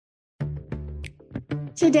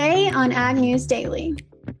Today on Ag News Daily.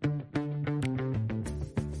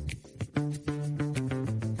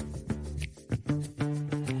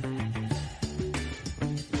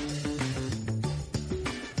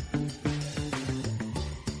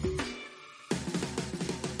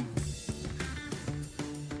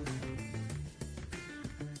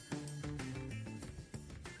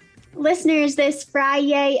 Listeners, this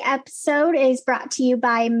Friday episode is brought to you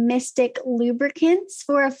by Mystic Lubricants.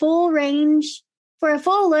 For a full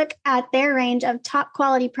look at their range of top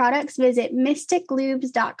quality products, visit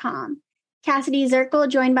mysticlubes.com. Cassidy Zirkle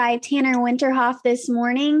joined by Tanner Winterhoff this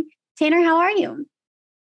morning. Tanner, how are you?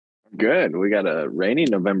 Good. We got a rainy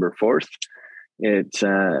November 4th. It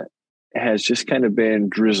has just kind of been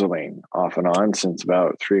drizzling off and on since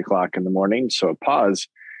about 3 o'clock in the morning. So a pause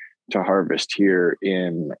to harvest here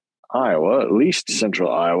in Iowa, at least central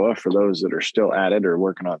Iowa, for those that are still at it or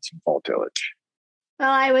working on some fall tillage. Well,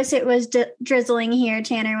 I wish it was drizzling here,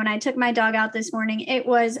 Tanner. When I took my dog out this morning, it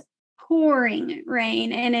was pouring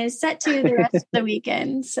rain and is set to the rest of the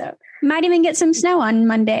weekend. So might even get some snow on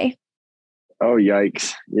Monday. Oh,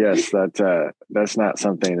 yikes. Yes, that's not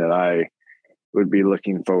something that I would be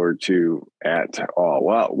looking forward to at all.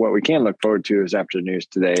 Well, what we can look forward to is after the news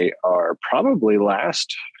today, our probably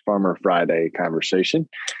last Farmer Friday conversation.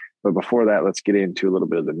 But before that, let's get into a little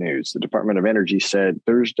bit of the news. The Department of Energy said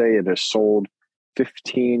Thursday it has sold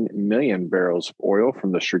 15 million barrels of oil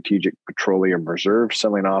from the Strategic Petroleum Reserve,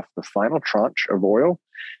 selling off the final tranche of oil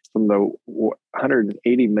from the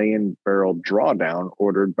 180 million barrel drawdown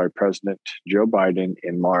ordered by President Joe Biden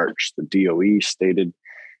in March. The DOE stated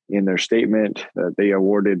in their statement that they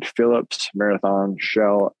awarded Phillips, Marathon,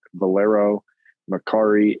 Shell, Valero,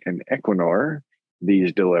 Macquarie, and Equinor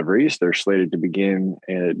these deliveries. They're slated to begin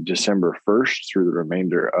December 1st through the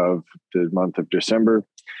remainder of the month of December.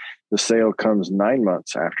 The sale comes 9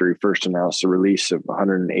 months after he first announced the release of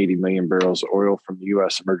 180 million barrels of oil from the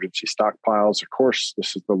U.S. emergency stockpiles. Of course,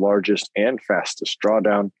 this is the largest and fastest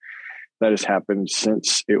drawdown that has happened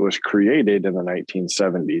since it was created in the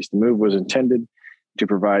 1970s. The move was intended to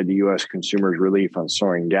provide the U.S. consumers relief on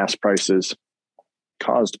soaring gas prices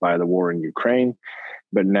caused by the war in Ukraine.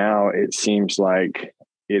 But now it seems like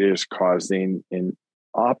it is causing an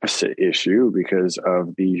opposite issue because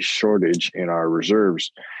of the shortage in our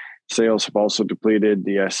reserves. Sales have also depleted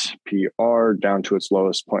the SPR down to its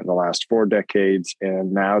lowest point in the last 4 decades.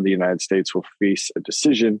 And now the United States will face a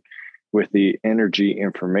decision with the Energy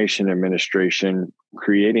Information Administration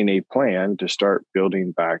creating a plan to start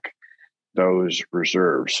building back those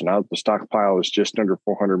reserves. So now that the stockpile is just under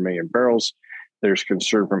 400 million barrels, there's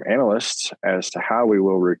concern from analysts as to how we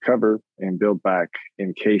will recover and build back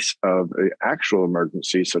in case of an actual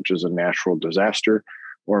emergency, such as a natural disaster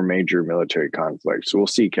or major military conflict. So we'll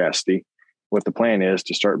see, Cassidy, what the plan is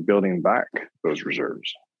to start building back those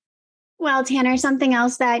reserves. Well, Tanner, something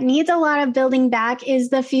else that needs a lot of building back is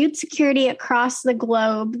the food security across the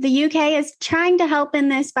globe. The UK is trying to help in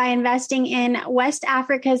this by investing in West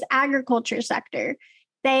Africa's agriculture sector.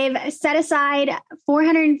 They've set aside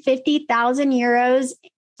 450,000 euros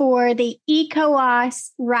for the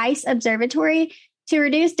ECOWAS Rice Observatory to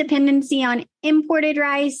reduce dependency on imported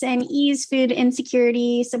rice and ease food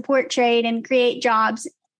insecurity, support trade, and create jobs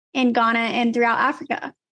in Ghana and throughout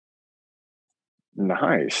Africa.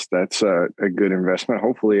 Nice. That's a good investment.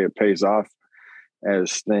 Hopefully it pays off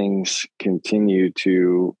as things continue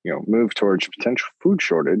to move towards potential food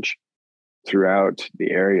shortage throughout the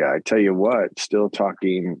area. I tell you what, still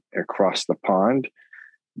talking across the pond,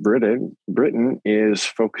 Britain is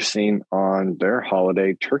focusing on their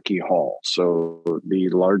holiday turkey haul. So the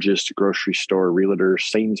largest grocery store realtor,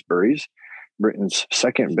 Sainsbury's, Britain's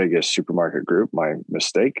second biggest supermarket group, my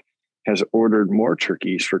mistake, has ordered more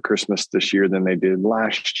turkeys for Christmas this year than they did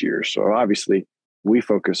last year. So obviously we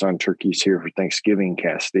focus on turkeys here for Thanksgiving,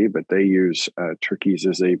 Cassidy, but they use turkeys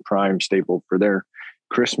as a prime staple for their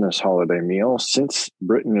Christmas holiday meal. Since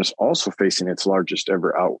Britain is also facing its largest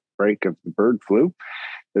ever outbreak of the bird flu,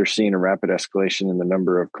 they're seeing a rapid escalation in the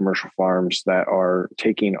number of commercial farms that are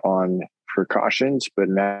taking on precautions, but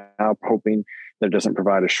now hoping that it doesn't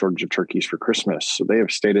provide a shortage of turkeys for Christmas. So they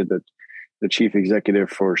have stated that the chief executive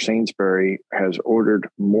for Sainsbury has ordered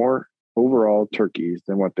more overall turkeys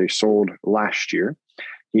than what they sold last year.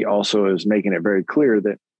 He also is making it very clear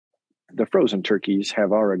that the frozen turkeys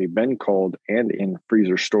have already been culled and in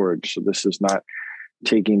freezer storage. So this is not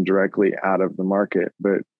taking directly out of the market.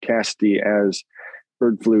 But Cassidy, as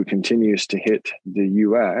bird flu continues to hit the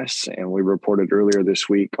U.S., and we reported earlier this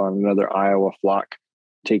week on another Iowa flock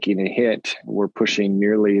taking a hit, we're pushing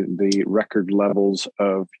nearly the record levels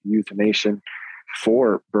of euthanation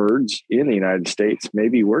for birds in the United States,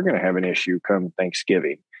 maybe we're going to have an issue come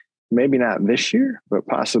Thanksgiving. Maybe not this year, but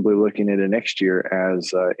possibly looking into next year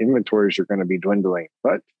as inventories are going to be dwindling.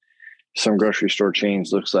 But some grocery store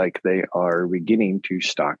chains looks like they are beginning to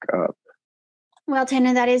stock up. Well,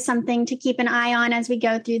 Tanner, that is something to keep an eye on as we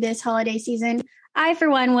go through this holiday season. I, for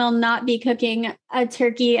one, will not be cooking a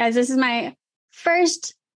turkey, as this is my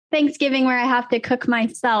first Thanksgiving where I have to cook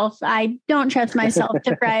myself. I don't trust myself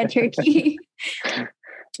to fry a turkey.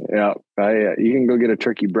 Yeah, you can go get a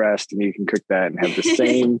turkey breast and you can cook that and have the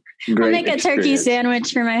same great I'll make a experience. Turkey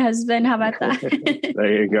sandwich for my husband. How about that?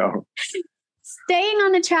 There you go. Staying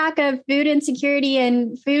on the track of food insecurity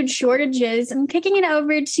and food shortages, I'm kicking it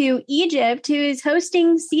over to Egypt, who is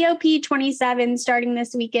hosting COP27 starting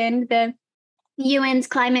this weekend, the UN's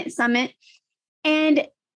climate summit. And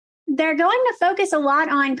they're going to focus a lot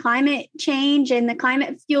on climate change and the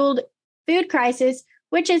climate-fueled food crisis,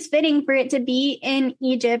 which is fitting for it to be in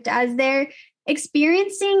Egypt, as they're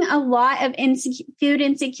experiencing a lot of food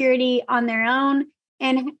insecurity on their own.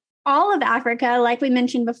 And all of Africa, like we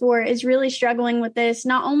mentioned before, is really struggling with this,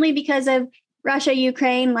 not only because of Russia,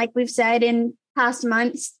 Ukraine, like we've said in past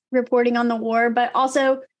months, reporting on the war, but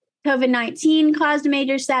also COVID-19 caused a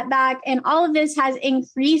major setback. And all of this has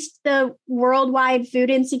increased the worldwide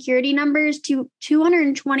food insecurity numbers to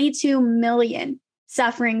 222 million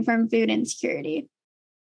suffering from food insecurity.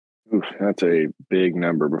 Oof, that's a big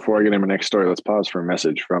number. Before I get into my next story, let's pause for a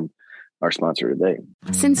message from our sponsor today.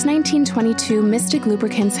 Since 1922, Mystic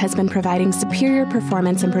Lubricants has been providing superior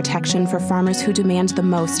performance and protection for farmers who demand the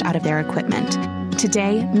most out of their equipment.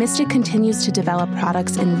 Today, Mystic continues to develop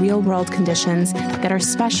products in real-world conditions that are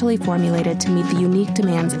specially formulated to meet the unique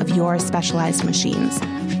demands of your specialized machines.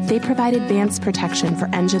 They provide advanced protection for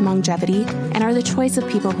engine longevity and are the choice of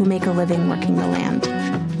people who make a living working the land.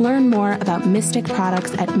 Learn more about Mystic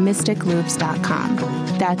products at mysticlubes.com.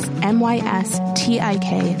 That's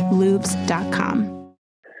MYSTIK lubes.com.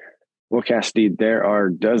 Well, Castide, there are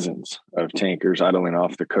dozens of tankers idling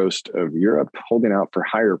off the coast of Europe, holding out for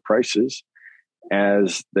higher prices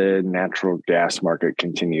as the natural gas market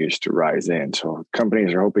continues to rise in. So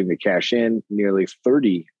companies are hoping to cash in. Nearly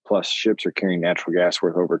 30 plus ships are carrying natural gas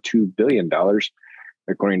worth over $2 billion,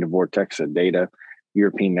 according to Vortexa data.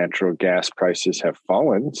 European natural gas prices have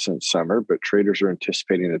fallen since summer, but traders are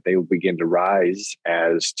anticipating that they will begin to rise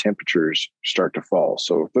as temperatures start to fall.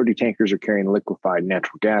 So 30 tankers are carrying liquefied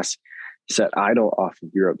natural gas set idle off of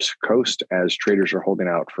Europe's coast as traders are holding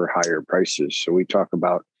out for higher prices. So we talk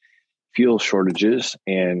about fuel shortages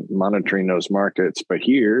and monitoring those markets. But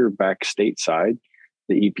here, back stateside,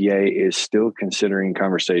 the EPA is still considering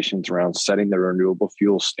conversations around setting the renewable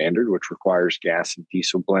fuel standard, which requires gas and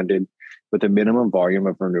diesel blended with a minimum volume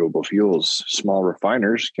of renewable fuels. Small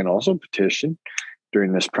refiners can also petition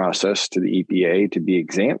during this process to the EPA to be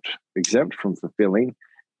exempt from fulfilling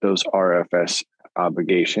those RFS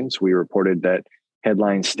obligations. We reported that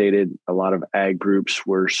headlines stated a lot of ag groups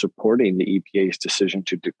were supporting the EPA's decision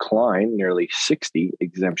to decline nearly 60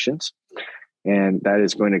 exemptions, and that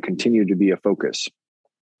is going to continue to be a focus.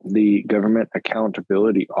 The Government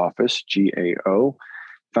Accountability Office, GAO,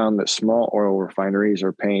 found that small oil refineries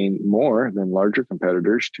are paying more than larger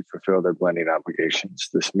competitors to fulfill their blending obligations.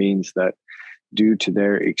 This means that due to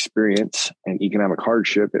their experience and economic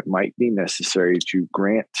hardship, it might be necessary to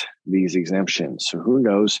grant these exemptions. So who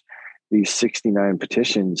knows, these 69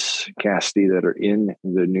 petitions, Cassidy, that are in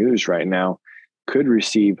the news right now could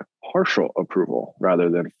receive partial approval rather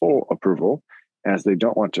than full approval, as they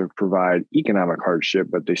don't want to provide economic hardship,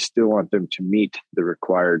 but they still want them to meet the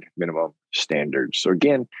required minimum standards. So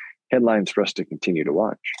again, headlines for us to continue to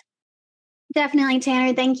watch. Definitely,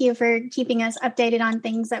 Tanner. Thank you for keeping us updated on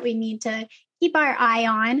things that we need to keep our eye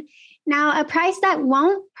on. Now, a price that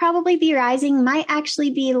won't probably be rising, might actually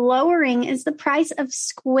be lowering, is the price of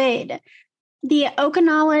squid. The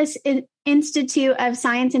Okinawa Institute of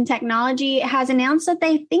Science and Technology has announced that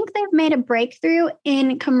they think they've made a breakthrough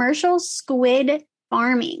in commercial squid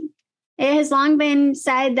farming. It has long been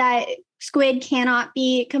said that squid cannot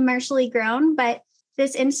be commercially grown, but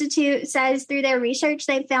this institute says through their research,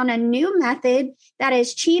 they've found a new method that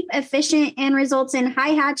is cheap, efficient, and results in high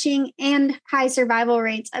hatching and high survival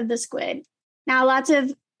rates of the squid. Now, lots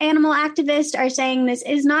of animal activists are saying this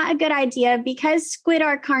is not a good idea because squid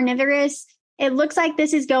are carnivorous. It looks like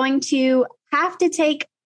this is going to have to take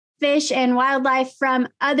fish and wildlife from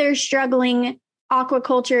other struggling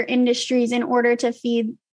aquaculture industries in order to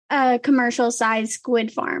feed a commercial-sized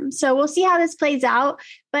squid farm. So we'll see how this plays out,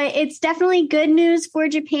 but it's definitely good news for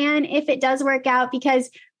Japan if it does work out, because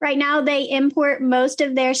right now they import most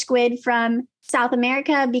of their squid from South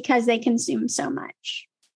America because they consume so much.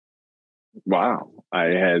 Wow. I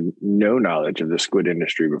had no knowledge of the squid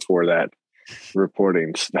industry before that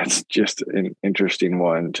reporting. So that's just an interesting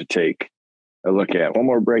one to take a look at. One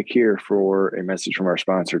more break here for a message from our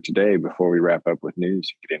sponsor today before we wrap up with news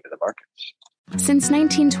and get into the markets. Since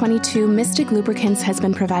 1922, Mystic Lubricants has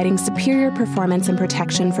been providing superior performance and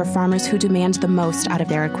protection for farmers who demand the most out of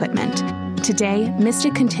their equipment. Today,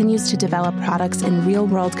 Mystic continues to develop products in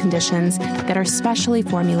real-world conditions that are specially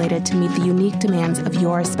formulated to meet the unique demands of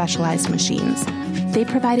your specialized machines. They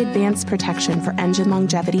provide advanced protection for engine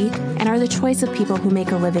longevity and are the choice of people who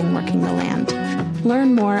make a living working the land.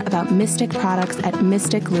 Learn more about Mystic products at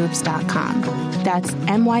mysticlubes.com. That's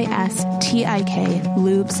MYSTIK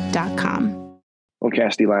lubes.com. Well,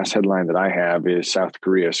 Cassidy, last headline that I have is South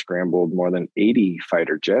Korea scrambled more than 80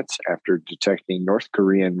 fighter jets after detecting North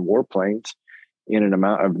Korean warplanes in an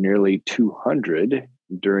amount of nearly 200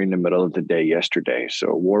 during the middle of the day yesterday. So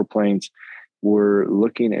warplanes were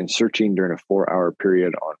looking and searching during a 4-hour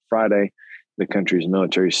period on Friday. The country's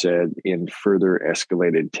military said in further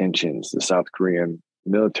escalated tensions. The South Korean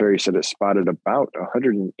military said it spotted about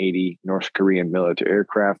 180 North Korean military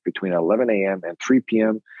aircraft between 11 a.m. and 3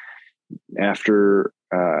 p.m. after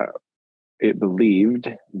it believed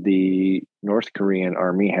the North Korean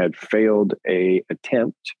army had failed an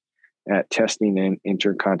attempt at testing an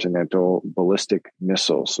intercontinental ballistic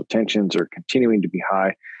missile. So tensions are continuing to be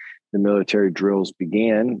high. The military drills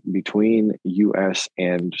began between U.S.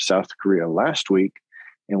 and South Korea last week,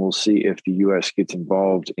 and we'll see if the U.S. gets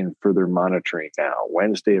involved in further monitoring now.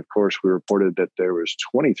 Wednesday, of course, we reported that there was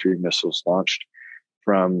 23 missiles launched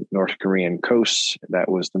from North Korean coasts. That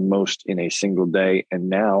was the most in a single day. And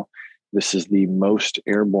now this is the most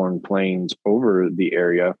airborne planes over the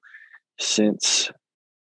area since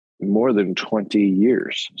more than 20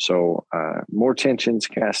 years. So more tensions,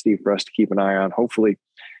 Cassidy, for us to keep an eye on. Hopefully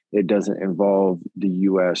it doesn't involve the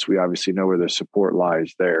U.S. We obviously know where the support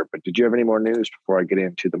lies there. But did you have any more news before I get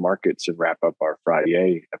into the markets and wrap up our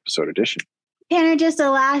Friday episode edition? Tanner, just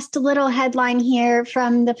a last little headline here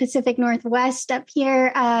from the Pacific Northwest up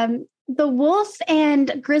here. The wolf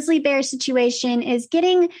and grizzly bear situation is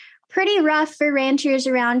getting pretty rough for ranchers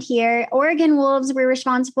around here. Oregon wolves were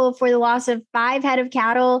responsible for the loss of 5 head of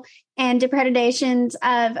cattle and depredations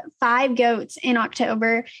of 5 goats in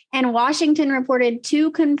October. And Washington reported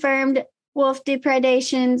 2 confirmed wolf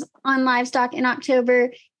depredations on livestock in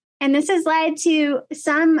October. And this has led to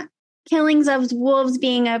some killings of wolves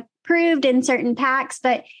being approved in certain packs,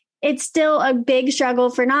 but it's still a big struggle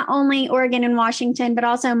for not only Oregon and Washington, but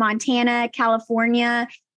also Montana, California,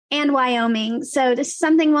 and Wyoming. So this is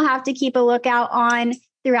something we'll have to keep a lookout on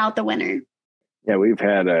throughout the winter. Yeah, we've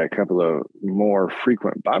had a couple of more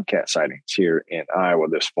frequent bobcat sightings here in Iowa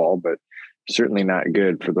this fall, but certainly not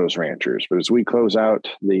good for those ranchers. But as we close out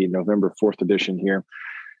the November 4th edition here,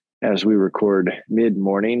 as we record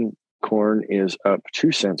mid-morning, corn is up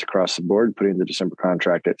 2 cents across the board, putting the December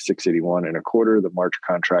contract at $6.8125, the March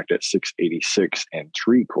contract at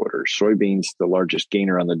 $6.8675. Soybeans, the largest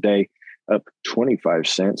gainer on the day, up 25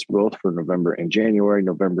 cents, both for November and January.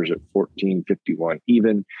 November's at $14.51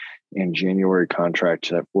 even, and January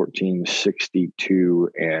contracts at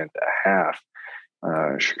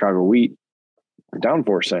 $14.62.5. Chicago wheat down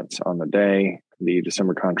 4 cents on the day. The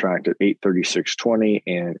December contract at $8.3620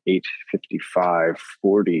 and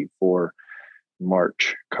 $8.5540 for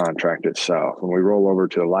March contract itself. When we roll over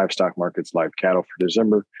to the livestock markets, live cattle for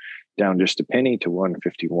December down just a penny to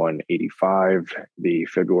 $151.85. The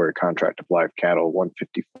February contract of live cattle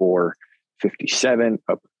 $154.57,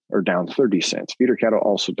 up or down 30 cents. Feeder cattle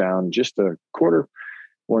also down just a quarter,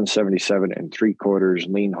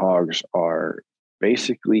 $177.75. Lean hogs are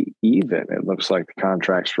basically even. It looks like the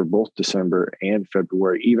contracts for both December and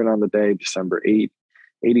February, even on the day, December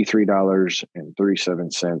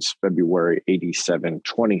 $83.37, February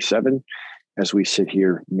 $87.27 as we sit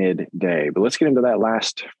here midday. But let's get into that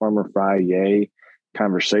last Farmer Friday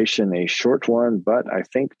conversation, a short one, but I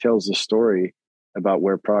think tells the story about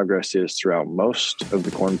where progress is throughout most of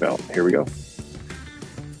the Corn Belt. Here we go.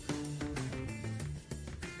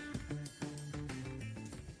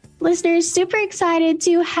 Listeners, super excited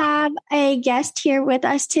to have a guest here with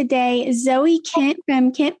us today, Zoe Kent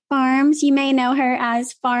from Kent Farms. You may know her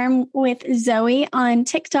as Farm with Zoe on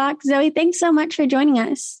TikTok. Zoe, thanks so much for joining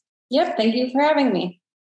us. Yep, thank you for having me.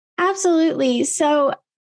 Absolutely. So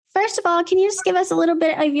first of all, can you just give us a little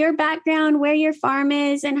bit of your background, where your farm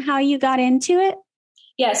is and how you got into it?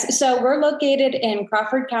 Yes, so we're located in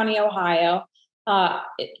Crawford County, Ohio. I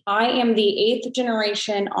am the 8th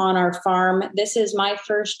generation on our farm. This is my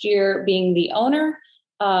first year being the owner.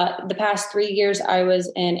 The past 3 years, I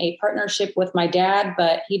was in a partnership with my dad,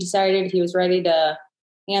 but he decided he was ready to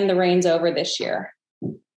hand the reins over this year.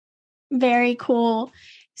 Very cool.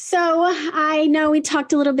 So I know we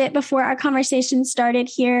talked a little bit before our conversation started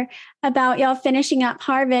here about y'all finishing up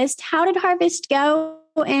Harvest. How did Harvest go?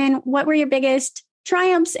 And what were your biggest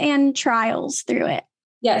triumphs and trials through it?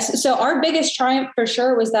 Yes. So our biggest triumph for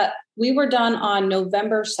sure was that we were done on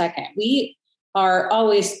November 2nd. We are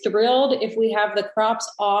always thrilled if we have the crops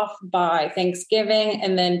off by Thanksgiving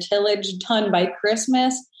and then tillage done by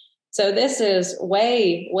Christmas. So this is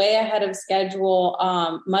way, way ahead of schedule.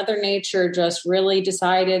 Mother Nature just really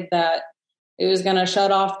decided that it was going to shut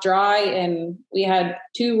off dry, and we had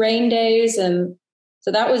 2 rain days. And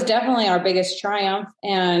so that was definitely our biggest triumph.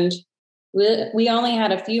 And we only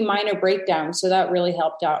had a few minor breakdowns. So that really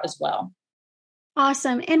helped out as well.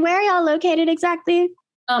 Awesome. And where are y'all located exactly?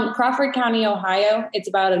 Crawford County, Ohio. It's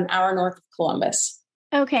about an hour north of Columbus.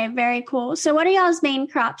 Okay, very cool. So what are y'all's main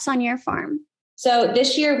crops on your farm? So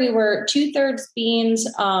this year we were 2/3 beans,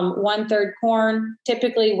 1/3 corn.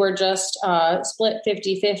 Typically we're just split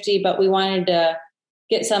 50-50, but we wanted to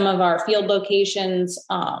get some of our field locations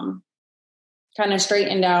kind of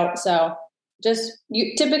straightened out. So just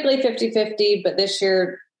typically 50-50, but this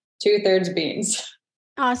year 2/3 beans.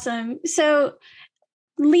 Awesome. So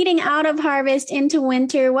leading out of harvest into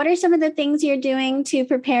winter, what are some of the things you're doing to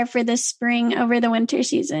prepare for the spring over the winter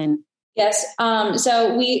season? Yes.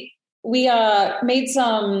 So we made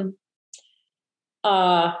some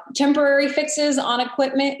temporary fixes on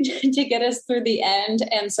equipment to get us through the end.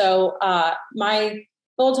 And so my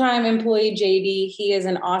full-time employee, JD, he is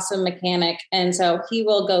an awesome mechanic. And so he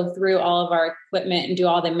will go through all of our equipment and do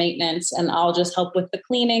all the maintenance. And I'll just help with the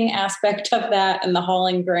cleaning aspect of that and the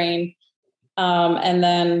hauling grain. And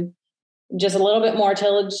then just a little bit more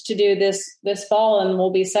tillage to do this fall, and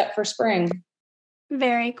we'll be set for spring.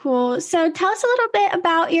 Very cool. So tell us a little bit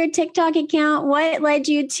about your TikTok account. What led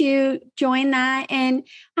you to join that, and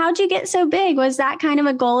how'd you get so big? Was that kind of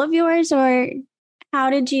a goal of yours, or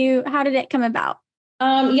how did it come about?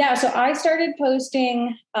 So I started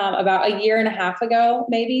posting about a year and a half ago,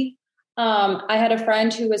 maybe. I had a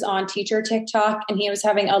friend who was on teacher TikTok, and he was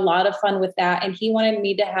having a lot of fun with that. And he wanted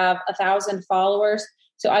me to have 1,000 followers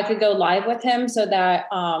so I could go live with him so that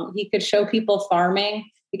he could show people farming,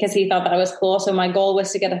 because he thought that was cool. So my goal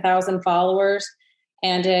was to get 1,000 followers,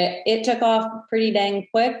 and it took off pretty dang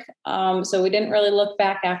quick. So we didn't really look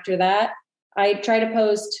back after that. I try to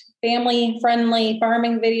post family-friendly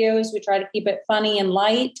farming videos. We try to keep it funny and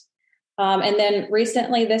light. And then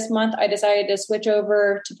recently this month, I decided to switch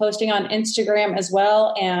over to posting on Instagram as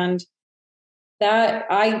well. And that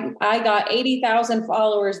I got 80,000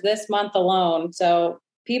 followers this month alone. So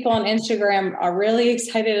people on Instagram are really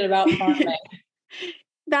excited about farming.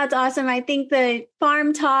 That's awesome. I think the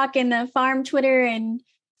farm talk and the farm Twitter and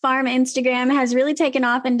farm Instagram has really taken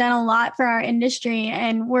off and done a lot for our industry.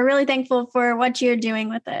 And we're really thankful for what you're doing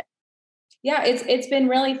with it. Yeah, it's been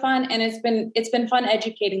really fun, and it's been fun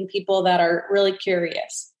educating people that are really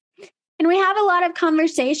curious. And we have a lot of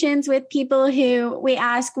conversations with people who we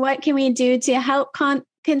ask, what can we do to help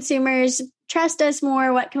consumers trust us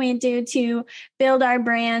more? What can we do to build our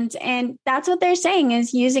brand? And that's what they're saying,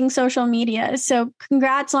 is using social media. So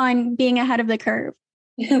congrats on being ahead of the curve.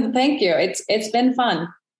 Thank you. It's been fun.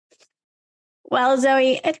 Well,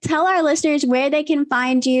 Zoe, tell our listeners where they can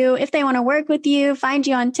find you, if they want to work with you, find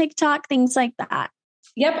you on TikTok, things like that.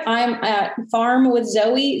 Yep. I'm at Farm with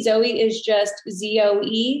Zoe. Zoe is just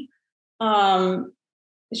ZOE.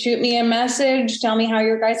 Shoot me a message. Tell me how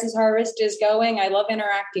your guys' harvest is going. I love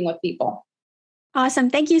interacting with people. Awesome.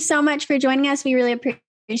 Thank you so much for joining us. We really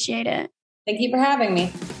appreciate it. Thank you for having me.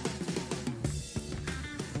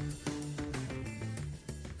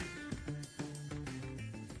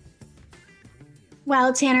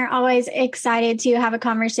 Well, Tanner, always excited to have a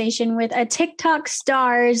conversation with a TikTok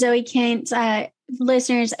star, Zoe Kent.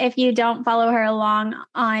 Listeners, if you don't follow her along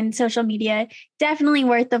on social media, definitely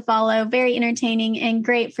worth the follow. Very entertaining and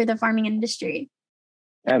great for the farming industry.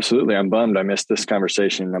 Absolutely. I'm bummed I missed this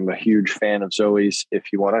conversation. I'm a huge fan of Zoe's.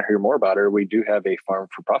 If you want to hear more about her, we do have a Farm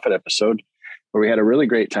for Profit episode where we had a really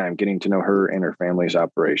great time getting to know her and her family's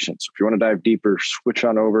operations. If you want to dive deeper, switch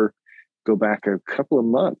on over, go back a couple of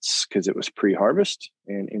months because it was pre-harvest,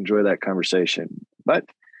 and enjoy that conversation. But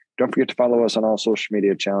don't forget to follow us on all social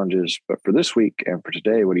media challenges. But for this week and for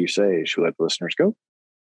today, what do you say? Should we let the listeners go?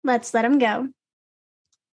 Let's let them go.